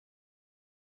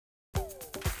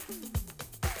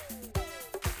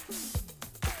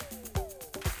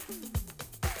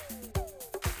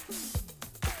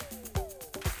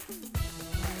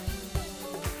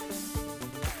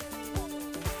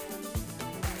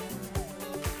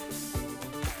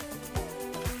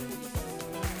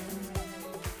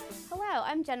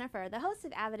I'm Jennifer, the host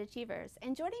of Avid Achievers,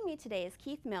 and joining me today is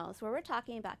Keith Mills, where we're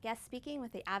talking about guest speaking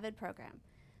with the Avid program.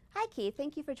 Hi Keith,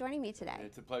 thank you for joining me today.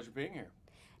 It's a pleasure being here.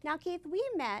 Now Keith, we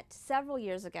met several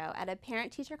years ago at a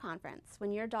parent-teacher conference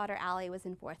when your daughter Allie was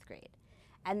in 4th grade.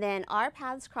 And then our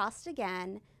paths crossed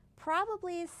again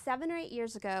probably 7 or 8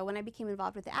 years ago when I became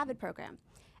involved with the Avid program.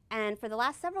 And for the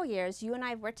last several years, you and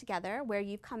I have worked together where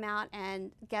you've come out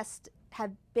and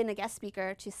have been a guest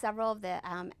speaker to several of the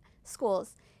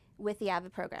schools with the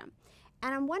Avid program.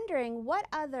 And I'm wondering, what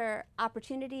other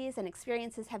opportunities and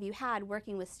experiences have you had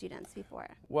working with students before?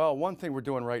 Well, one thing we're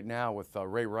doing right now with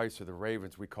Ray Rice of the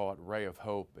Ravens, we call it Ray of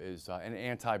Hope, is an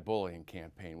anti-bullying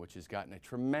campaign, which has gotten a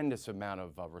tremendous amount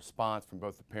of response from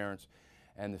both the parents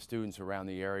and the students around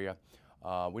the area.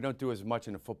 We don't do as much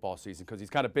in the football season because he's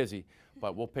kind of busy,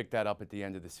 but we'll pick that up at the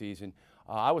end of the season.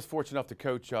 I was fortunate enough to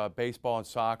coach baseball and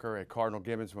soccer at Cardinal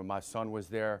Gibbons when my son was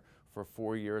there for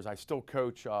 4 years. I still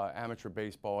coach amateur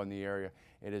baseball in the area.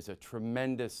 It is a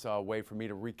tremendous way for me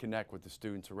to reconnect with the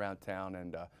students around town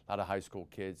and a lot of high school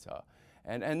kids.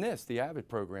 And the Avid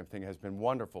program thing has been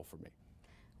wonderful for me.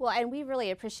 Well, and we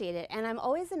really appreciate it. And I'm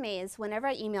always amazed whenever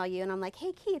I email you and I'm like,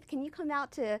 hey Keith, can you come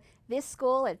out to this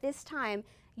school at this time?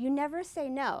 You never say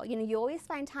no. You know, you always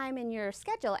find time in your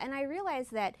schedule. And I realize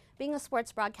that being a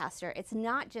sports broadcaster, it's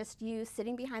not just you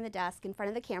sitting behind the desk in front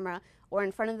of the camera or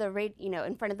in front of the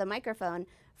in front of the microphone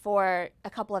for a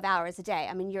couple of hours a day.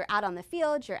 I mean, you're out on the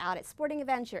field, you're out at sporting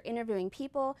events, you're interviewing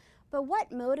people. But what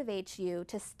motivates you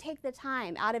to take the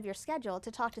time out of your schedule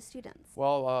to talk to students?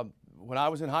 Well, when I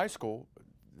was in high school,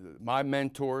 my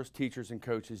mentors, teachers, and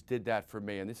coaches did that for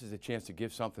me, and this is a chance to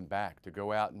give something back, to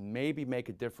go out and maybe make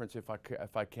a difference if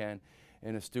I can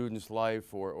in a student's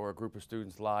life or a group of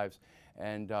students' lives.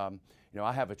 And you know,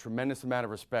 I have a tremendous amount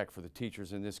of respect for the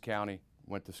teachers in this county.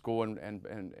 Went to school in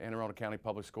Anne Arundel County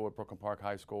Public School at Brooklyn Park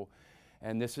High School.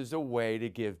 And this is a way to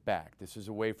give back. This is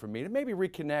a way for me to maybe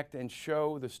reconnect and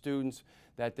show the students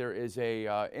that there is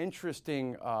a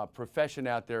interesting profession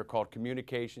out there called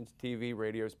communications, TV,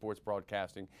 radio, sports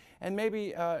broadcasting, and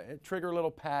maybe trigger a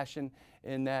little passion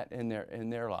in that in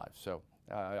their lives. So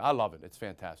I love it. It's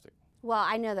fantastic. Well,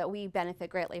 I know that we benefit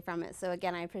greatly from it, so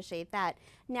again, I appreciate that.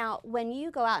 Now, when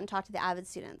you go out and talk to the Avid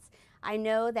students, I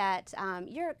know that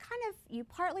you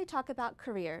partly talk about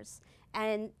careers,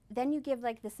 and then you give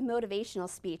like this motivational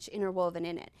speech interwoven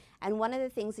in it. And one of the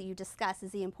things that you discuss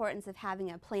is the importance of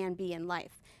having a plan B in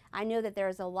life. I know that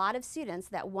there's a lot of students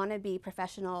that want to be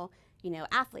professional,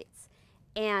 athletes.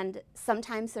 And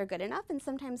sometimes they're good enough and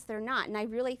sometimes they're not. And I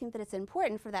really think that it's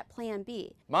important for that plan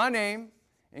B. My name,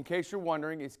 in case you're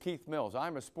wondering, is Keith Mills.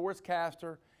 I'm a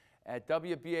sportscaster at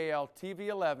WBAL TV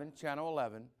 11, Channel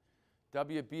 11,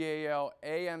 WBAL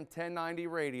AM 1090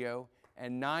 Radio,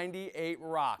 and 98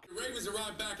 Rock. The Ravens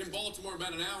arrived back in Baltimore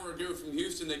about an hour ago from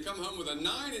Houston. They come home with a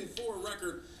 9-4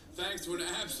 record thanks to an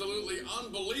absolutely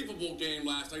unbelievable game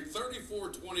last night.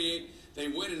 34-28. They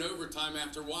win in overtime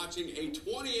after watching a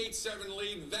 28-7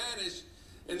 lead vanish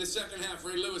in the second half.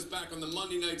 Ray Lewis back on the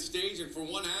Monday night stage, and for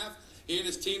one half, he and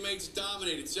his teammates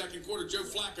dominated. Second quarter, Joe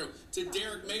Flacco to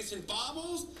Derek Mason.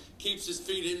 Bobbles, keeps his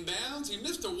feet in bounds. He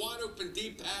missed a wide-open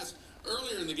deep pass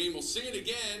earlier in the game. We'll see it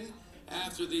again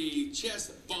after the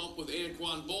chest bump with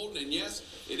Anquan Bolden. And yes,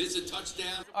 it is a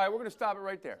touchdown. All right, we're going to stop it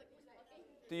right there.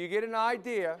 Do you get an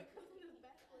idea?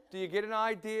 Do you get an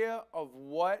idea of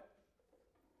what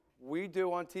we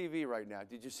do on TV right now?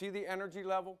 Did you see the energy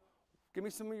level? Give me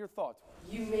some of your thoughts.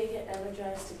 You make it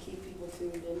energized to keep people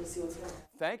tuned in to see what's going on.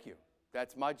 Thank you.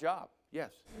 That's my job.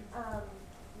 Yes. You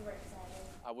were excited.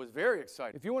 I was very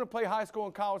excited. If you want to play high school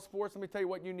and college sports, let me tell you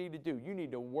what you need to do. You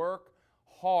need to work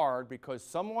hard because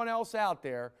someone else out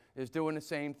there is doing the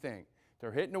same thing.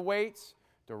 They're hitting the weights,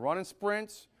 they're running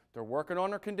sprints, they're working on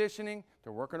their conditioning,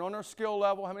 they're working on their skill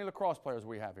level. How many lacrosse players do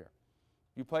we have here?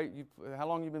 How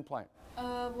long have you been playing?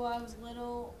 Well, I was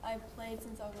little. I played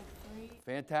since I was like 3.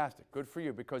 Fantastic. Good for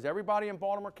you, because everybody in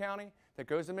Baltimore County that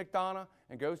goes to McDonough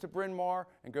and goes to Bryn Mawr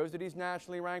and goes to these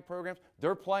nationally ranked programs,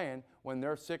 they're playing when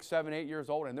they're 6, 7, 8 years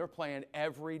old, and they're playing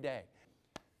every day.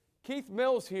 Keith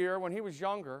Mills here, when he was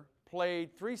younger,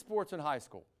 played 3 sports in high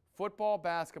school: football,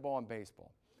 basketball, and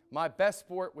baseball. My best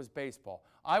sport was baseball.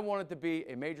 I wanted to be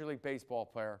a Major League Baseball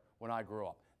player when I grew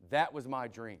up. That was my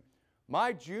dream.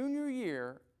 My junior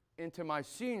year into my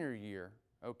senior year,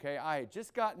 okay, I had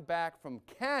just gotten back from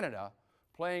Canada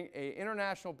playing an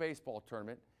international baseball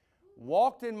tournament,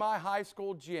 walked in my high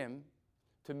school gym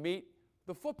to meet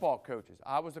the football coaches.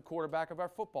 I was the quarterback of our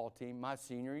football team my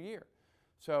senior year.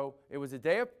 So it was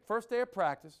the first day of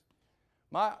practice.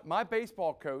 My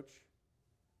baseball coach,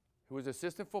 who was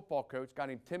assistant football coach, a guy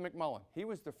named Tim McMullen, he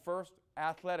was the first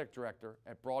athletic director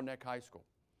at Broadneck High School.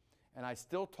 and I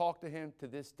still talk to him to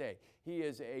this day. He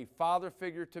is a father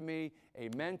figure to me, a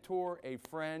mentor, a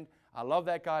friend. I love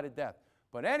that guy to death.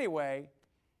 But anyway,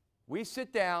 we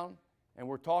sit down, and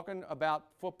we're talking about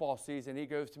football season. He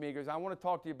goes to me, he goes, I want to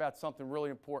talk to you about something really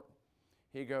important.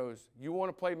 He goes, you want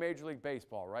to play Major League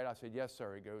Baseball, right? I said, yes,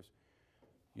 sir. He goes,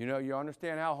 you know, you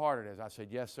understand how hard it is. I said,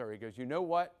 yes, sir. He goes, you know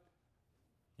what?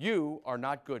 You are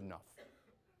not good enough.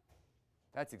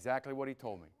 That's exactly what he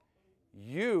told me.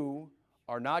 You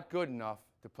are not good enough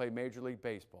to play Major League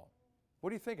Baseball.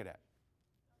 What do you think of that?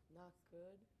 Not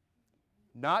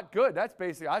good. Not good. That's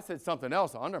basically, I said something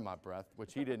else under my breath,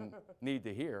 which he didn't need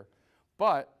to hear.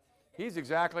 But he's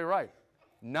exactly right.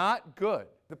 Not good.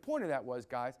 The point of that was,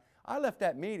 guys, I left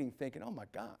that meeting thinking, oh my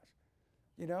gosh,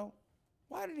 you know,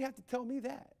 why did he have to tell me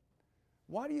that?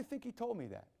 Why do you think he told me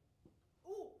that?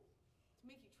 Ooh, to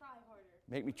make you try harder.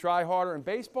 Make me try harder in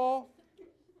baseball?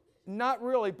 Not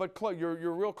really, but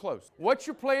you're real close. What's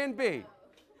your plan B?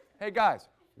 Hey guys,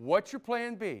 what's your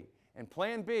plan B? And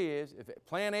plan B is, if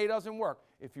plan A doesn't work,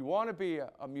 if you want to be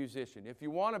a musician, if you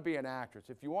want to be an actress,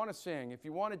 if you want to sing, if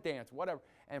you want to dance, whatever,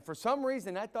 and for some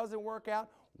reason that doesn't work out,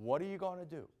 what are you going to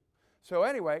do? So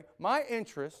anyway, my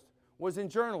interest was in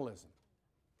journalism,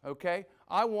 okay?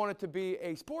 I wanted to be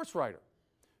a sports writer.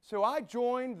 So I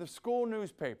joined the school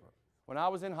newspaper when I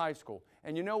was in high school.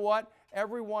 And you know what?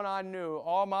 Everyone I knew,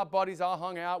 all my buddies I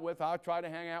hung out with, I tried to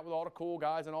hang out with all the cool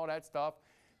guys and all that stuff,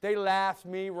 they laughed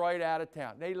me right out of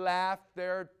town. They laughed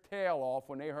their tail off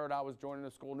when they heard I was joining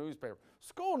the school newspaper.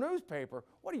 School newspaper?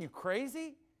 What are you,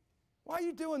 crazy? Why are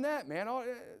you doing that, man? Oh,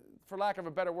 for lack of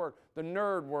a better word, the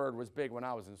nerd word was big when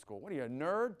I was in school. What are you, a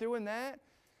nerd doing that?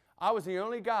 I was the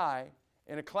only guy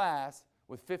in a class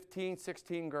with 15,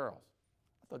 16 girls.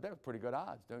 I thought that was pretty good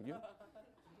odds, don't you?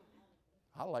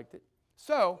 I liked it.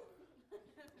 So,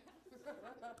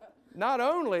 not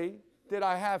only did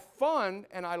I have fun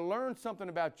and I learned something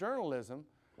about journalism,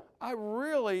 I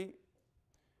really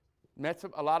met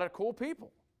a lot of cool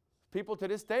people. People to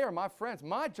this day are my friends.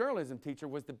 My journalism teacher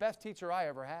was the best teacher I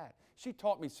ever had. She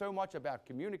taught me so much about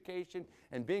communication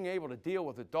and being able to deal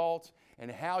with adults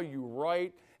and how you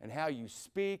write and how you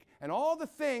speak and all the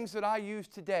things that I use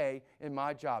today in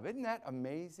my job. Isn't that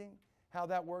amazing how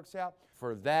that works out?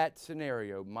 For that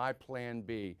scenario, my plan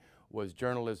B was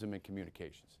journalism and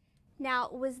communications. Now,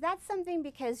 was that something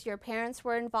because your parents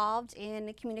were involved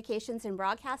in communications and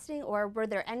broadcasting, or were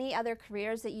there any other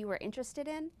careers that you were interested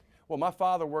in? Well, my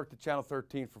father worked at Channel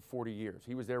 13 for 40 years.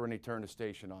 He was there when they turned the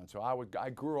station on. So I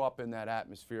grew up in that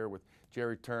atmosphere with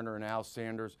Jerry Turner and Al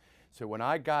Sanders. So when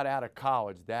I got out of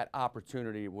college, that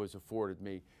opportunity was afforded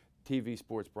me, TV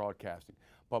sports broadcasting.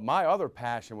 But my other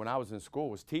passion when I was in school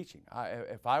was teaching.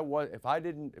 If I wasn't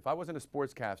a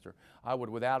sportscaster, I would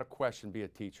without a question be a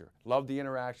teacher. Love the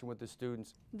interaction with the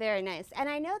students. Very nice. And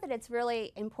I know that it's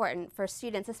really important for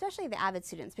students, especially the Avid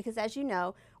students, because as you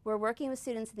know, we're working with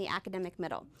students in the academic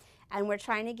middle. And we're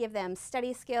trying to give them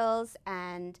study skills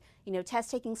and, you know,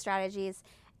 test-taking strategies.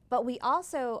 But we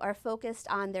also are focused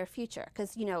on their future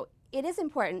because, you know, it is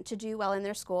important to do well in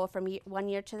their school from one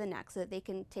year to the next so that they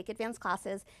can take advanced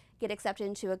classes, get accepted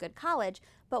into a good college,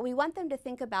 but we want them to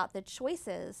think about the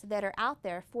choices that are out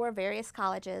there for various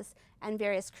colleges and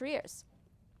various careers.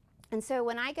 And so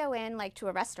when I go in like to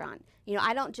a restaurant, you know,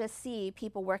 I don't just see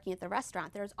people working at the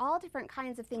restaurant. There's all different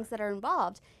kinds of things that are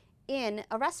involved in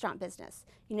a restaurant business.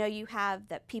 You know, you have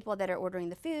the people that are ordering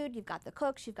the food, you've got the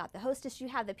cooks, you've got the hostess, you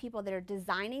have the people that are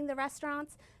designing the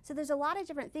restaurants. So there's a lot of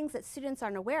different things that students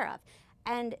aren't aware of.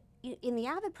 And in the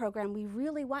Avid program, we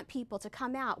really want people to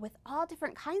come out with all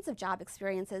different kinds of job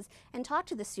experiences and talk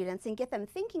to the students and get them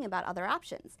thinking about other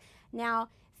options. Now,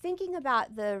 thinking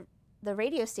about the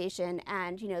radio station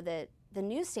and, you know, the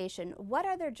news station, what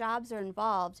other jobs are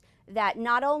involved that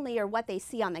not only are what they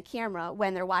see on the camera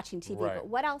when they're watching TV, right, but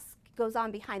what else goes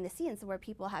on behind the scenes where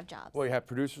people have jobs? Well, you have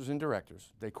producers and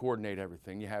directors. They coordinate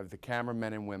everything. You have the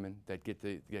cameramen and women that get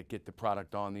the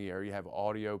product on the air. You have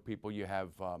audio people. You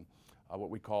have what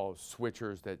we call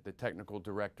switchers, the technical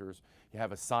directors. You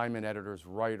have assignment editors,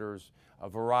 writers, a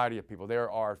variety of people.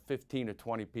 There are 15 to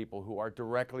 20 people who are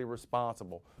directly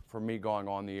responsible for me going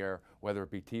on the air, whether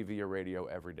it be TV or radio,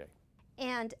 every day.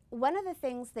 And one of the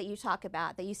things that you talk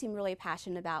about, that you seem really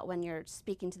passionate about when you're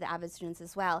speaking to the Avid students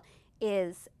as well,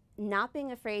 is not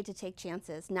being afraid to take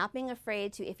chances, not being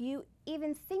afraid to, if you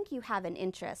even think you have an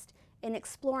interest, in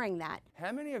exploring that.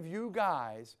 How many of you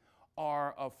guys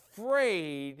are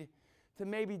afraid to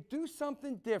maybe do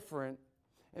something different,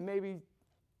 and maybe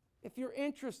if you're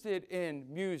interested in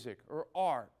music or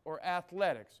art or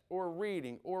athletics or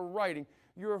reading or writing,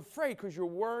 you're afraid because you're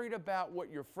worried about what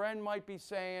your friend might be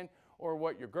saying or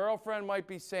what your girlfriend might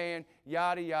be saying,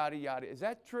 yada, yada, yada. Is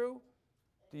that true?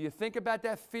 Do you think about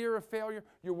that fear of failure?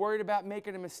 You're worried about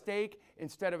making a mistake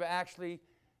instead of actually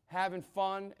having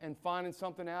fun and finding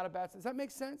something out about it. Does that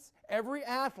make sense? Every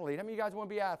athlete, how many of you guys want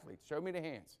to be athletes? Show me the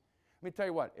hands. Let me tell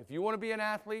you what, if you want to be an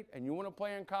athlete and you want to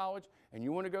play in college and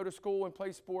you want to go to school and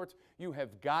play sports, you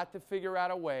have got to figure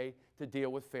out a way to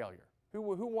deal with failure.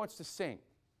 Who wants to sing?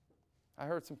 I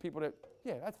heard some people that,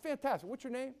 yeah, that's fantastic. What's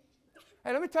your name?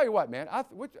 Hey, let me tell you what, man,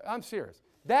 I'm serious.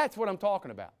 That's what I'm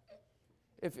talking about.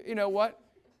 If, you know what,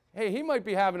 hey, he might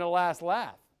be having a last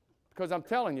laugh because I'm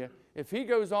telling you, if he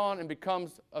goes on and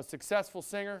becomes a successful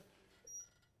singer,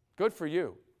 good for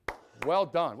you. Well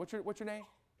done. What's your name?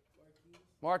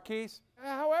 Marquise.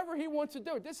 However he wants to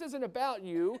do it. This isn't about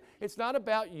you. It's not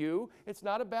about you. It's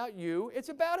not about you. It's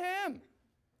about him.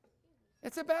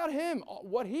 It's about him.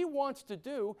 What he wants to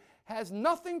do has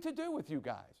nothing to do with you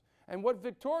guys. And what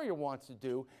Victoria wants to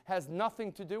do has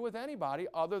nothing to do with anybody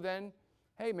other than,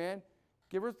 hey, man,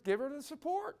 give her the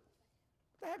support.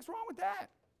 What the heck's wrong with that?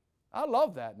 I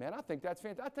love that, man. I think that's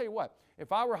fantastic. I'll tell you what,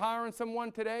 if I were hiring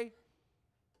someone today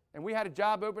and we had a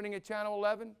job opening at Channel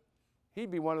 11, he'd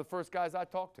be one of the first guys I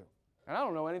talked to. And I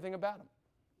don't know anything about him.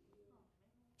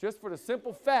 Just for the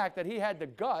simple fact that he had the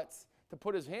guts to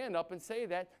put his hand up and say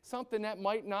that, something that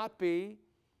might not be,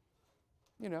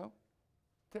 you know,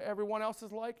 to everyone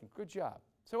else's liking. Good job.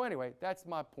 So anyway, that's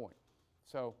my point.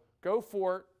 So go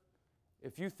for it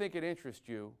if you think it interests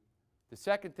you. The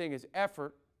second thing is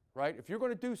effort, right? If you're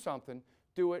going to do something,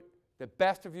 do it the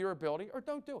best of your ability or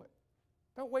don't do it.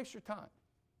 Don't waste your time,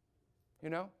 you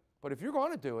know? But if you're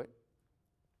going to do it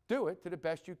to the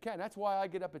best you can. That's why I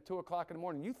get up at 2 o'clock in the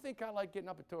morning. You think I like getting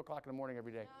up at 2 o'clock in the morning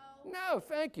every day? No,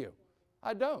 thank you.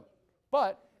 I don't.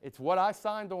 But it's what I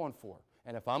signed on for.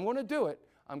 And if I'm going to do it,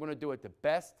 I'm going to do it the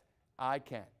best I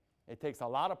can. It takes a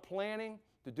lot of planning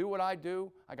to do what I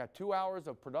do. I got 2 hours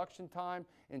of production time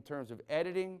in terms of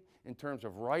editing, in terms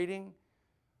of writing.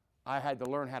 I had to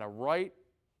learn how to write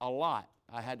a lot.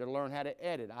 I had to learn how to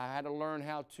edit. I had to learn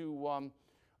how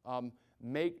to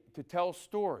tell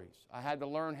stories. I had to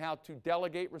learn how to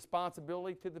delegate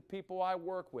responsibility to the people I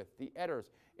work with, the editors.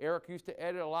 Eric used to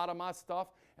edit a lot of my stuff,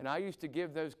 and I used to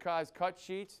give those guys cut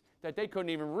sheets that they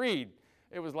couldn't even read.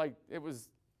 It was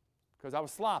because I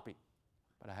was sloppy,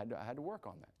 but I had to work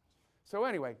on that. So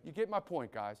anyway, you get my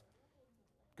point, guys.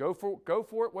 Go for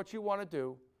it, what you want to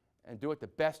do, and do it the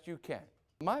best you can.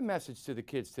 My message to the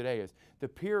kids today is the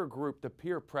peer group, the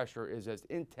peer pressure is as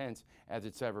intense as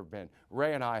it's ever been.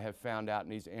 Ray and I have found out in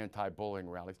these anti-bullying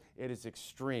rallies, it is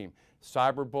extreme.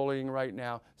 Cyberbullying right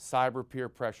now, cyber peer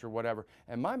pressure, whatever.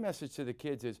 And my message to the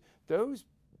kids is those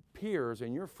peers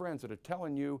and your friends that are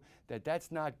telling you that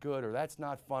that's not good or that's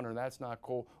not fun or that's not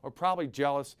cool are probably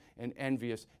jealous and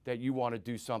envious that you want to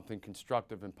do something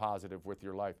constructive and positive with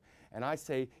your life. And I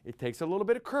say it takes a little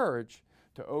bit of courage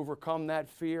to overcome that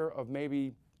fear of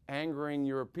maybe angering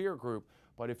your peer group.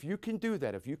 But if you can do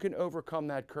that, if you can overcome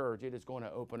that courage, it is going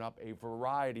to open up a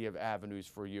variety of avenues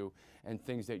for you and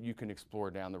things that you can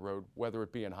explore down the road, whether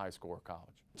it be in high school or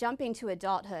college. Jumping to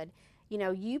adulthood, you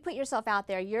know, you put yourself out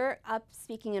there, you're up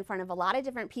speaking in front of a lot of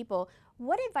different people.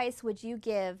 What advice would you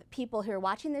give people who are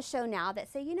watching this show now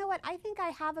that say, you know what, I think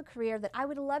I have a career that I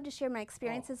would love to share my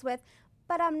experiences with,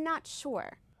 but I'm not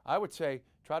sure? I would say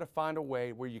try to find a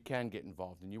way where you can get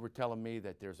involved. And you were telling me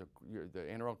that there's the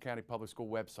Anne Arundel County Public School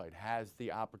website has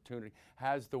the opportunity,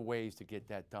 has the ways to get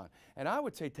that done. And I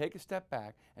would say take a step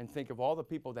back and think of all the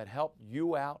people that helped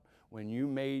you out when you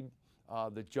made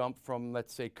the jump from,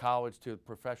 let's say, college to the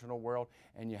professional world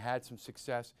and you had some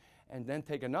success. And then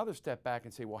take another step back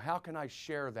and say, well, how can I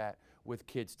share that with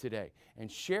kids today?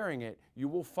 And sharing it, you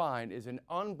will find, is an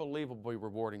unbelievably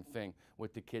rewarding thing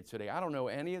with the kids today. I don't know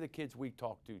any of the kids we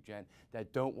talk to, Jen,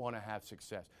 that don't want to have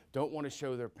success, don't want to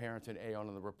show their parents an A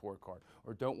on the report card,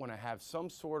 or don't want to have some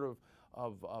sort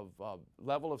of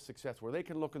level of success where they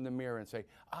can look in the mirror and say,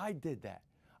 I did that.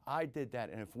 I did that.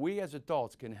 And if we as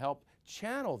adults can help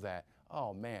channel that,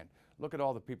 oh man, look at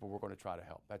all the people we're going to try to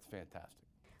help. That's fantastic.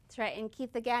 That's right. And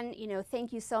Keith, again, you know,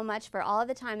 thank you so much for all of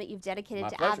the time that you've dedicated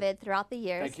to pleasure. Avid throughout the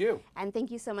years. Thank you. And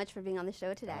thank you so much for being on the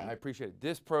show today. I appreciate it.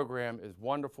 This program is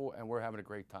wonderful, and we're having a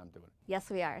great time doing it. Yes,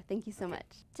 we are. Thank you so much.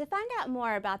 To find out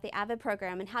more about the Avid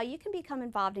program and how you can become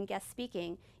involved in guest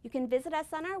speaking, you can visit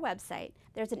us on our website.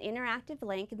 There's an interactive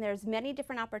link, and there's many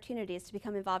different opportunities to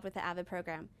become involved with the Avid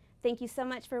program. Thank you so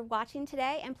much for watching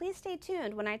today, and please stay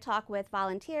tuned when I talk with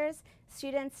volunteers,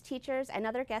 students, teachers, and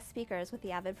other guest speakers with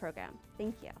the Avid program.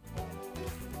 Thank you.